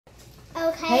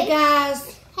Okay. Hey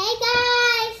guys. Hey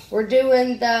guys. We're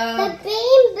doing The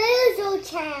Bean Boozled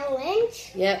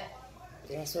challenge. Yep.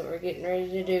 That's what we're getting ready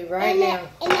to do right now.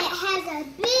 And it has a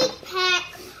big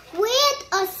pack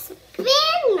with a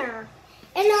spinner.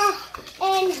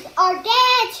 And our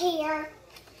dad's here.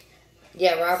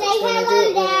 Yeah, Robert's Say going to do hello, it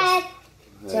with Dad.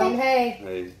 us. Tell him hey.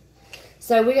 Hey.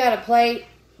 So we got a plate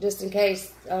just in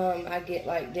case I get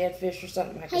like dead fish or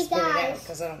something. I can Hey, spit it out guys.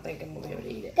 because I don't think I'm going to be able to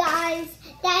eat it. Guys,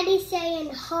 Daddy's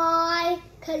saying hi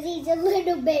because he's a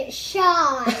little bit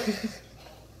shy.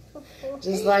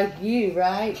 Just like you,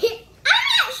 right? I'm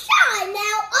not shy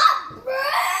now. I'm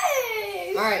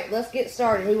brave. All right, let's get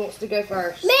started. Who wants to go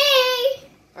first? Me.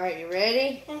 All right, you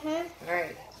ready? Uh-huh. All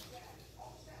right.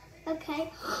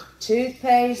 Okay.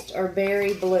 Toothpaste or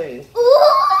berry blue? Ooh.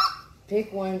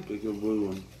 Pick one. Pick a blue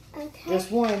one. Okay. Just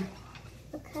one.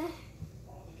 Okay.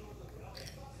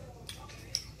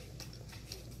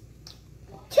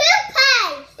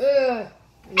 Toothpaste. Ugh.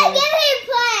 Hey, give me a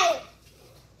plate.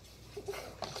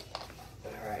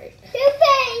 All right.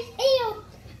 Toothpaste. Ew.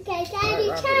 Okay, All Daddy,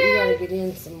 right, Robert, you got turn. to get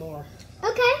in some more.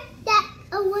 Okay.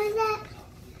 What is that?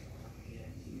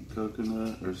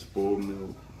 Coconut or spoiled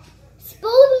milk?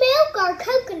 Spoiled milk or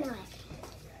coconut?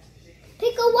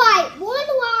 Pick a white. One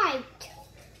white.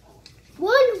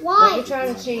 One Don't be white.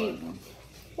 trying to cheat.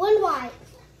 One white.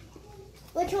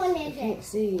 Which one I is can't it?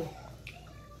 see.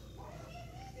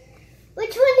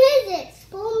 Which one is it?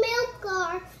 Spoiled milk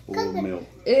or Spoiled coconut? milk.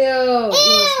 Ew. You want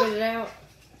to spit it out?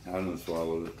 I done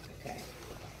swallowed it. Okay.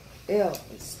 Ew.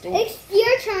 It stinks.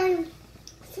 It's your turn.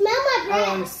 Smell my breath.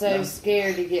 Oh, I'm so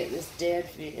scared to get this dead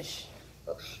fish.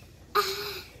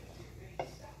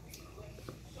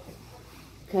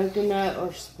 Coconut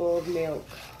or spoiled milk?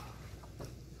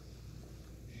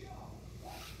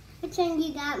 Which one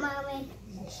you got, Mommy?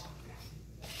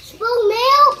 Spoiled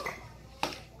milk?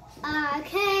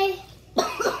 Okay.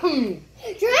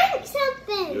 Drink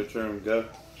something. Your turn, go.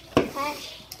 Okay.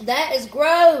 That is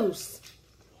gross.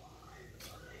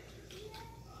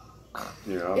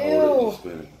 Here, I'll Ew. hold it and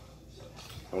spin it.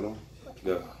 Hold on.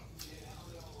 Go.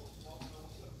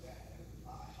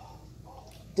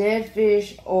 Dead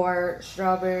fish or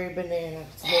strawberry banana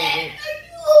smoothie?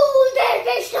 Ooh, that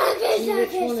fish, that fish, See, that which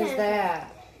fish. one is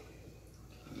that?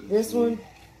 This one?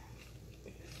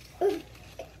 Mm.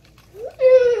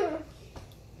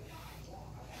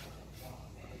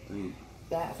 I think.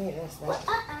 I think that's that.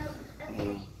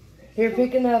 Uh-oh. Here,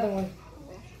 pick another one.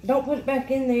 Don't put it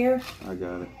back in there. I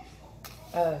got it.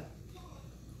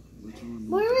 Which one?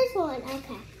 Where is one?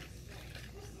 Okay.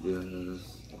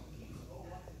 Yes.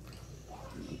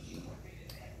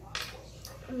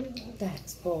 That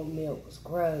spoiled milk was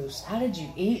gross. How did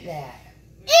you eat that?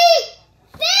 Eat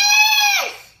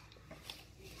fish!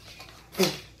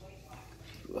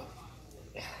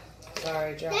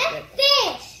 Sorry, dropped That it.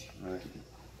 fish! All right.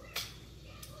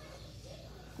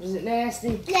 Is it nasty?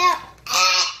 No.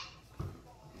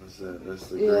 What's that? That's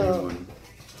the Ew. green one.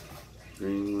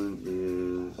 Green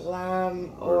one is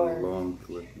Lime or or long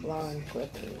clip. lawn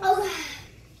clippings. Okay.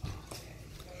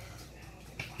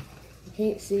 I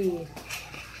can't see.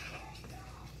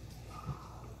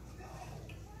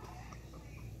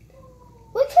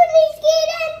 Which one is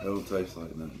getting? It don't taste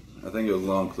like nothing. I think it was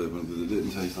long clipping because it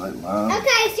didn't taste like lime. Okay,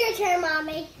 it's your turn,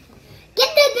 Mommy. Get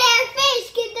the dead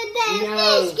fish! Get the dead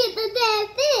No. fish! Get the dead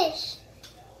fish!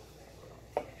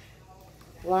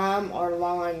 Lime or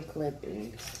lawn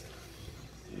clippings.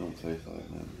 It don't taste like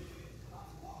nothing.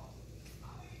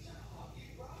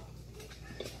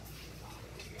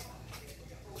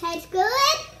 Tastes good?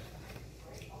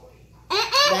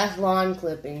 Uh-uh. That's lawn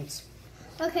clippings.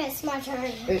 Okay, it's my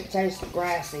turn. It tastes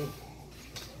grassy.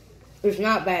 It's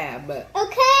not bad, but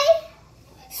Okay.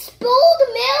 Spoiled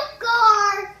milk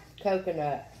or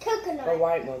coconut or coconut?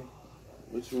 white one.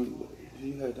 Which one?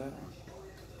 You had that one.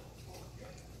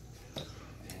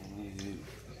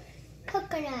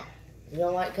 Coconut. You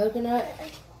don't like coconut?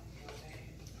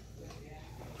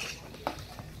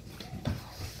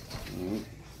 Mm.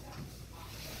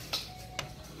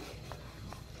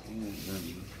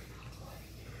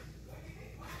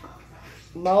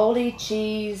 Moldy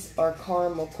cheese or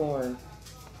caramel corn?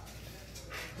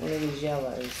 One of these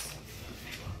yellows.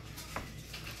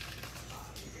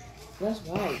 That's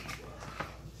white.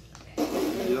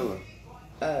 Yellow.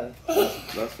 Oh.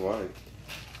 That's white.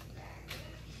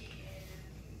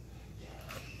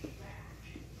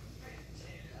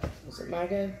 Was it my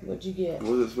go? What'd you get?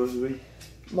 What was it supposed to be?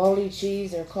 Moldy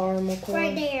cheese or caramel corn?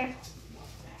 Right there.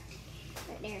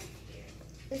 Right there.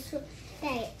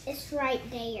 It's right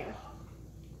there.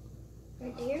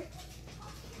 Right there.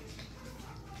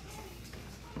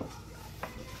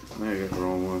 Man, I got the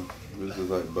wrong one. This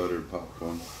is like buttered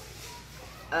popcorn.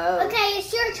 Oh. Okay,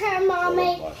 it's your turn,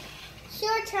 Mommy. It's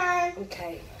your turn.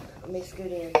 Okay. Let me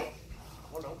scoot in.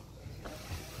 Hold on.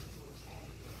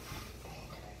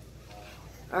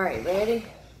 All right, ready?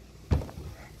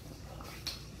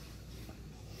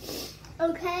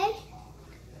 Okay.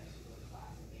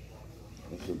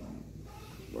 That's a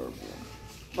bourbon.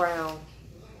 Brown.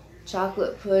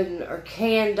 Chocolate pudding or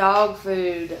canned dog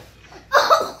food.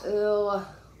 Ew.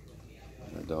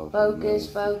 That dog Focus,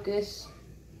 food, focus.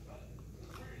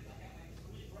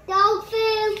 Dog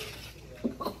food.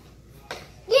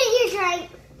 Get your drink.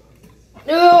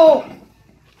 No.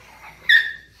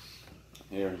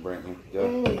 Here, Brantley, go.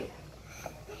 Mm.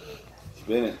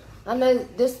 Spin it. I know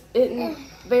this isn't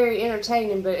very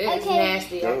entertaining, but it's Okay.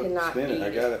 nasty. I Go, cannot spin eat it. I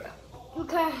got it.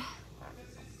 Okay.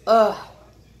 Ugh.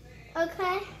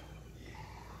 Okay.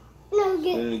 No,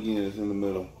 get. Spin it again. It's in the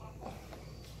middle.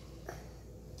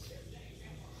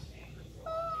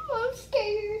 I'm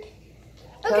scared.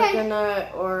 Okay.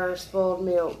 Coconut or spoiled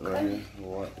milk. Right here.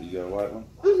 What? You got a white one?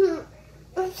 Mhm.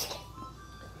 I'm scared.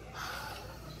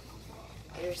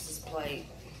 Here's this plate.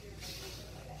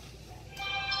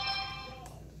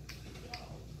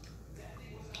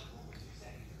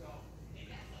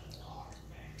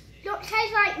 Don't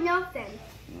taste like nothing.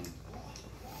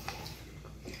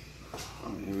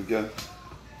 All right, here we go.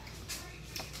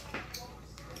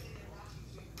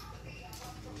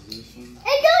 This one.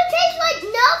 It don't taste like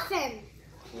nothing.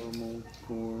 Caramel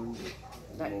corn.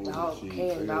 That molded dog, cheese.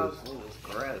 canned There dog it food is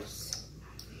gross.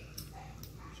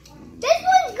 This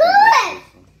one's good.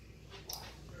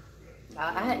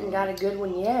 I hadn't got a good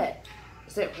one yet.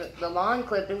 Except for the lawn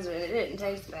clippings, and it didn't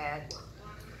taste bad.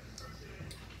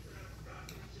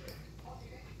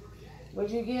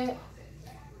 What'd you get?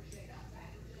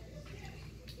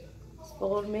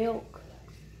 Spoiled milk?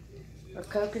 Or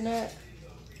coconut?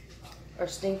 Or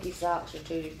stinky socks or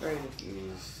tutti frutti? It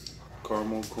was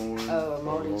caramel corn. Oh, or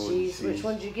moldy molded cheese. Which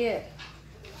one did you get?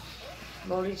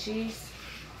 Moldy cheese?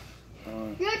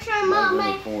 Your turn, Molded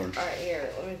Mommy. corn. Alright, here.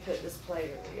 Let me put this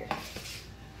plate over here.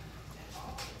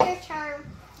 Your turn.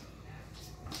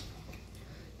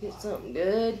 Get something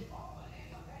good.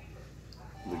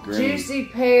 The green. Juicy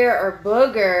pear or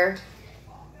booger.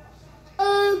 The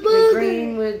Booger.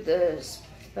 green with the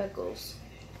speckles.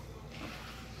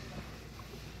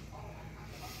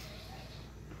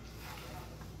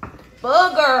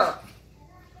 Booger!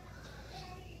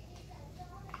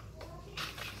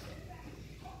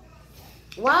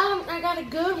 Why haven't I got a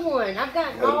good one? I've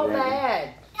gotten Go, all Brandon.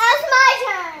 bad. That's my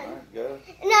turn. Alright, go.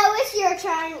 No, it's your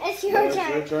turn. It's your Yeah, it's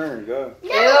turn. your turn. Go. No,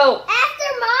 Ew. after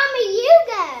Mommy, you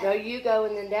go. No, you go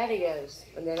and then Daddy goes.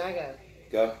 And then I go.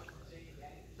 Go.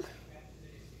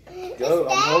 It's Go. I'm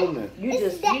that- holding it.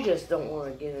 You just don't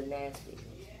want to get a nasty.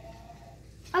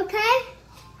 Okay.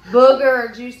 Booger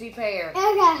or juicy pear?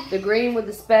 Okay. The green with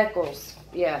the speckles.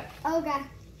 Yeah. Okay.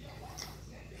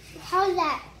 How's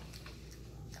that?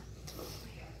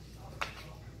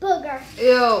 Booger.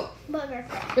 Ew.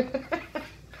 Booger.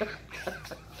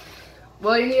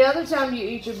 Well, any other time you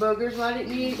eat your boogers, why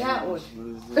didn't you eat that one?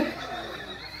 What is it?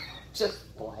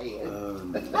 Just playing.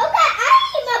 Okay,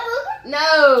 I eat my booger.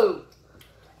 No.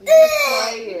 Just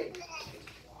playing.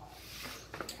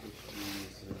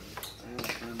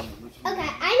 Okay,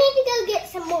 I need to go get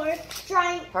some more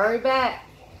drink. Hurry back.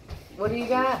 What do you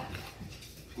got?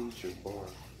 Peach or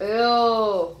bar?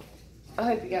 Ew. I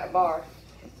hope you got bar.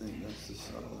 I think that's the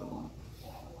solid one.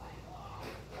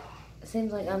 It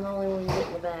seems like I'm the only one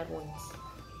getting the bad ones.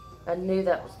 I knew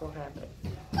that was going to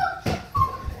happen.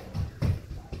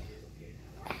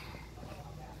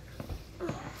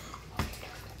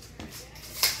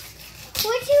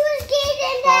 What you was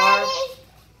getting, Bar. Daddy?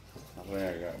 I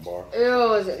think I got bar.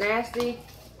 Ew, is it nasty?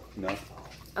 No.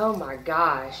 Oh my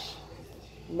gosh.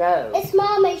 No. It's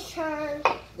Mommy's turn.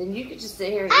 Then you could just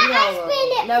sit here and I eat all of spin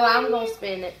it. it No, for I'm you. going to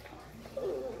spin it.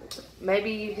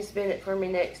 Maybe you can spin it for me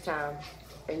next time.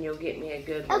 And you'll get me a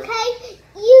good one. Okay,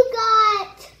 you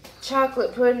got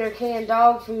Chocolate pudding or canned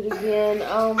dog food again.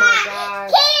 Oh my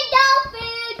gosh. canned dog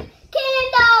food,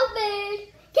 canned dog food,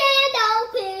 canned dog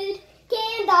food,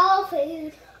 canned dog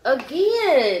food,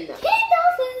 Again. canned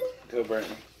dog food. Go,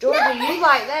 Brandon. Georgia, you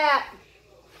like that?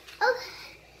 Okay.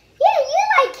 Yeah,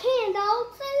 you like canned dog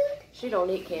food? She don't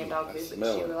eat canned dog I food, but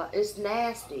smell she it. would like. It's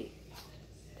nasty.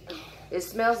 It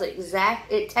smells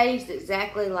exact. It tastes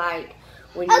exactly like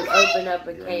when you Okay. open up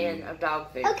a can of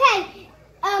dog food. Okay.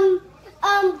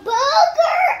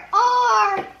 Booger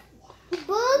or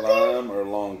booger? Lime or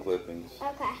long clippings?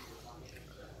 Okay.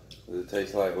 Does it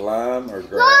taste like lime or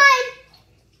grass? Lime.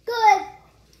 Good.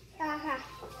 Uh-huh.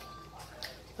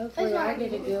 Hopefully, I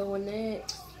get a good one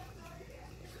next.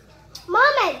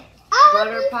 Mommy,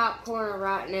 Butter popcorn or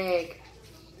rotten egg.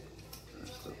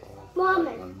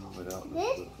 Mommy, Without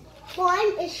this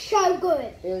one is so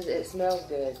good. It smells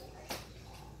good.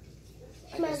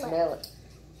 I can Smell it. smell it.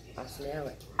 I smell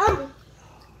it. Oh,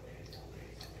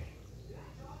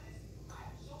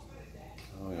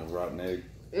 yeah, rotten egg.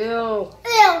 Ew.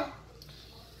 Ew.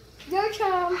 Your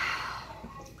turn.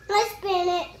 Let's spin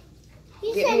it.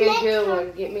 You Get said me a next good time.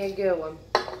 one. Get me a good one.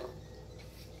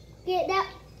 Get that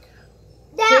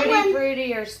Tutti one.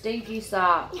 Frutti or stinky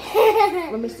socks?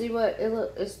 Let me see what it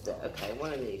look. Okay,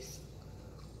 one of these.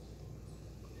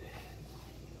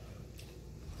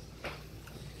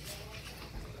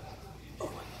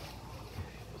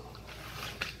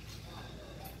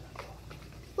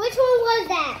 Which one was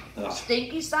that?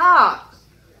 Stinky socks.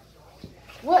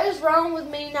 What is wrong with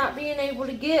me not being able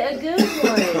to get a good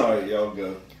one? All right, y'all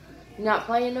go. You not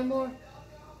playing no more?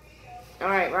 All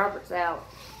right, Robert's out.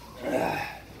 I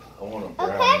want a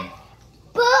brownie. Okay.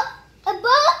 A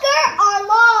booger or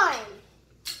lime?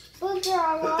 Booger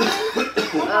or lime?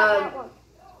 I want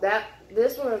that one.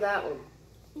 This one or that one?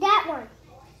 That one.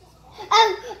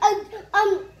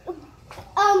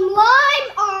 Lime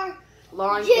or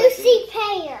Lawn juicy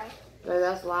pear? clippings. No,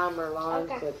 that's lime or lawn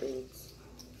Okay. clippings.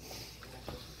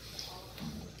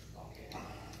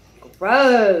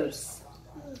 Gross.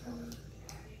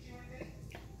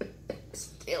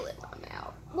 Still in my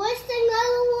mouth. What's the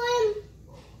other one?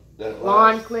 That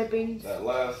Lawn last, clippings. that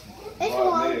last It's rotten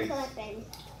lawn eggs. clipping.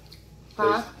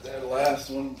 Huh? That last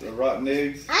one, the rotten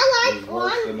eggs, I was like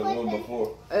worse lawn than the one clipping.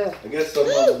 before. Ugh. I guess some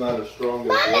of them not as strong as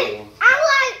the other Mommy, ones. I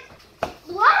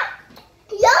like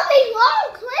yummy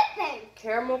lawn clipping.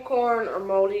 Caramel corn or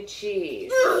moldy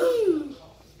cheese. Mm.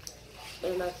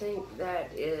 And I think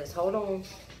that is, hold on.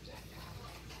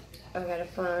 I gotta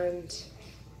find.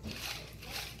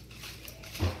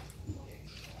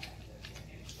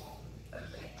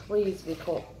 Okay, please be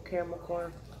caramel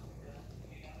corn.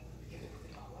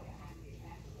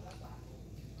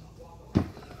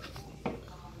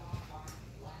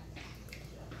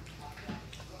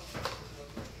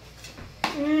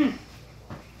 Mm.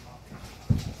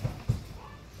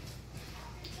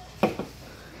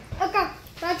 Okay,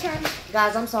 my turn.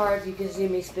 Guys, I'm sorry if you can see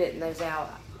me spitting those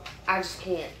out. I just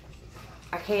can't.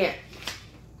 I can't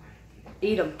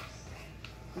eat them.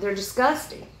 They're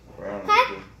disgusting. Brownie.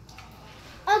 Okay.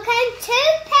 Okay,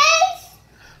 toothpaste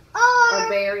Or or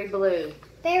berry blue.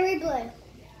 berry blue.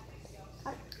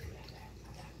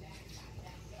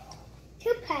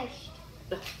 Toothpaste.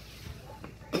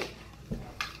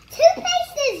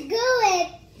 Toothpaste is good.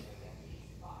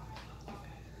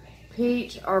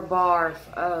 Peach or barf.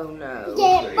 Oh no.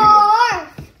 Yeah. Get barf.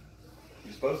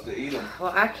 You're supposed to eat them.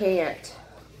 Well, I can't.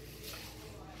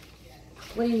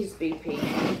 Please be peach.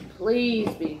 Please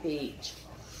be peach.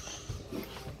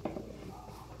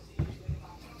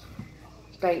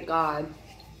 Thank God.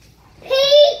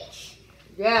 Peach.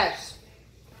 Yes.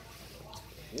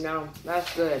 No,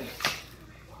 that's good.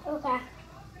 Okay.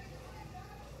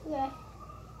 Okay.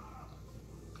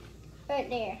 Right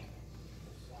there.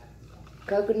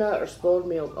 Coconut or spoiled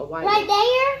milk? A white Right milk.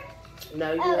 there?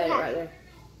 No, you had it Okay. right there.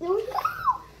 Here we go.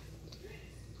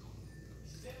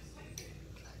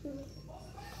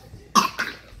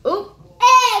 Oop.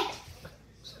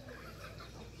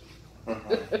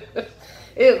 Egg.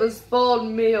 It was spoiled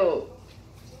milk.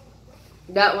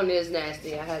 That one is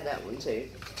nasty. I had that one too.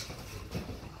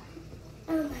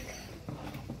 Oh my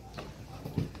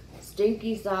God.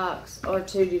 Stinky socks or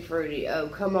Tutti Frutti? Oh,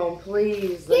 come on,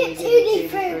 please. Let me Get get a Tutti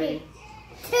Frutti.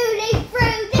 Tutti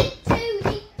Frutti.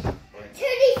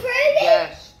 Tutti Frutti?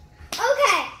 Yes.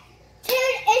 Okay.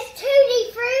 It's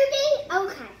Tutti Frutti?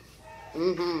 Okay.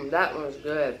 Mm-hmm. That one's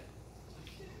good.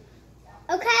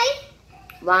 Okay?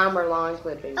 Lime or lawn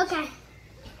clippings? Okay.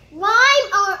 Lime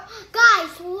or,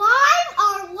 guys, lime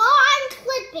or lawn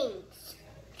clippings?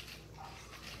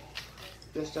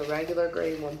 Just a regular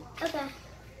green one. Okay.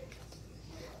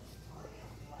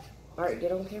 All right,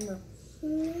 get on camera.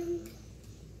 Mm.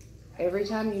 Every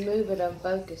time you move, it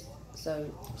unfocus. So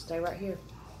stay right here.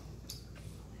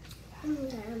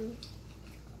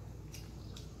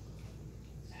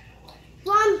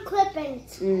 Lawn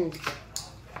clippings.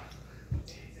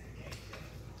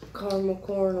 Caramel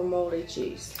corn or moldy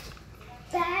cheese?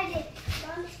 Bad it.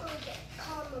 Mom's going to get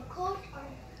caramel corn or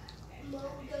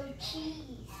mango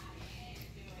cheese.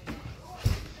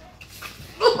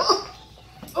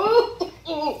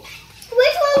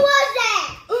 Which one was that?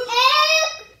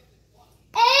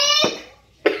 Egg?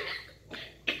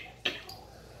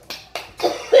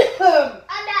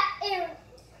 I'm not ew.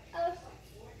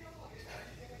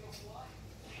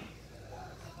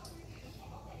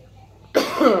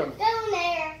 Down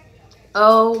there.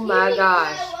 Oh my You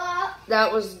gosh. blow up.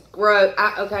 That was gross.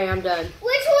 Okay, I'm done. Which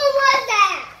one was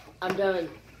that? I'm done.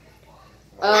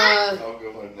 I'll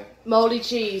go on there. Moldy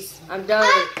cheese. I'm done.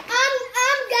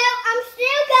 I'm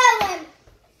still going.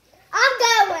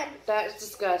 I'm going. That's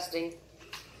disgusting.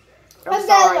 I'm I'm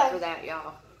sorry going. for that,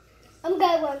 y'all. I'm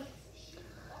going.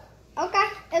 Okay,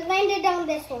 it landed on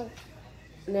this one.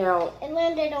 Now, It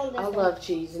landed on this I one. love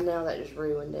cheese, and now that just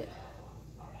ruined it.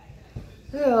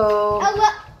 Oh. Oh,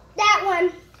 look, that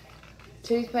one.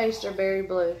 Toothpaste or berry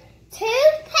blue?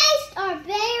 Toothpaste or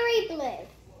berry blue?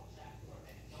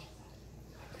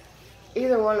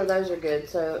 Either one of those are good,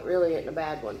 so it really isn't a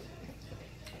bad one.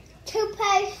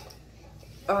 Toothpaste.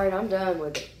 All right, I'm done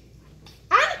with it.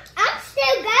 I'm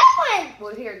still going.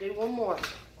 Well, here, do one more.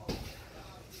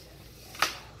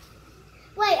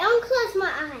 Wait, I'm close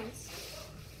my eyes.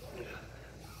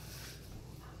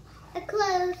 I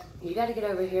close. You got to get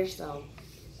over here some.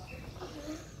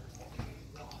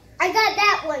 I got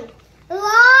that one.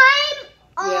 Lime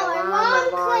or Yeah,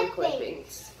 lawn lime clippings.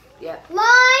 clippings. Yep.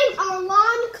 Lime or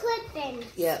lawn clippings.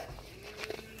 Yep.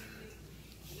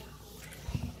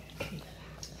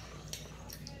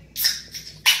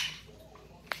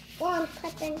 Lawn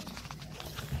clippings.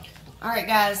 All right,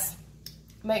 guys.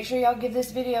 Make sure y'all give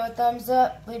this video a thumbs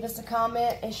up, leave us a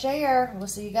comment, and share. We'll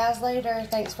see you guys later.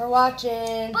 Thanks for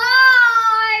watching. Bye.